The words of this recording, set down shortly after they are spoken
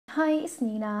Hi, it's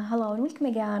Nina. Hello and welcome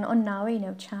again on Now I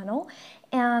Know channel.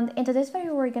 And in today's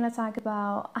video, we're gonna talk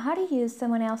about how to use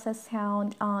someone else's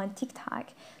sound on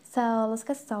TikTok. So let's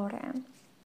get started.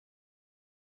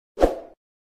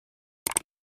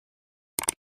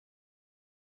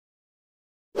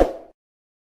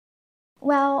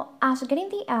 Well, after getting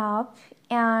the app,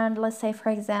 and let's say for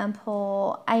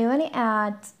example, I want to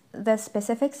add the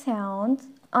specific sound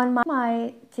on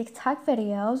my TikTok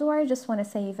videos, or I just want to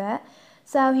save it.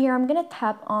 So here I'm gonna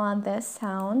tap on this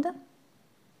sound.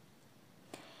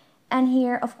 And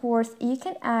here, of course, you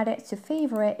can add it to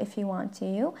favorite if you want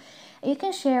to. You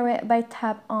can share it by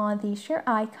tap on the share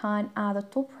icon at the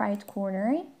top right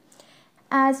corner,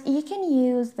 as you can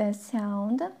use this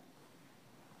sound.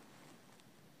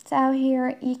 So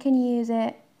here you can use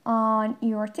it on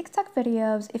your TikTok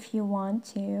videos if you want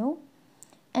to,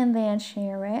 and then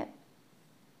share it.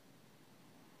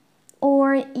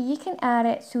 Or you can add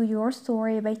it to your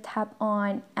story by tap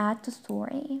on add to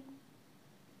story.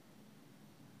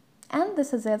 And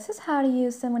this is it. This is how to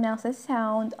use someone else's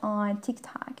sound on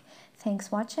TikTok. Thanks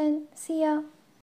for watching. See ya.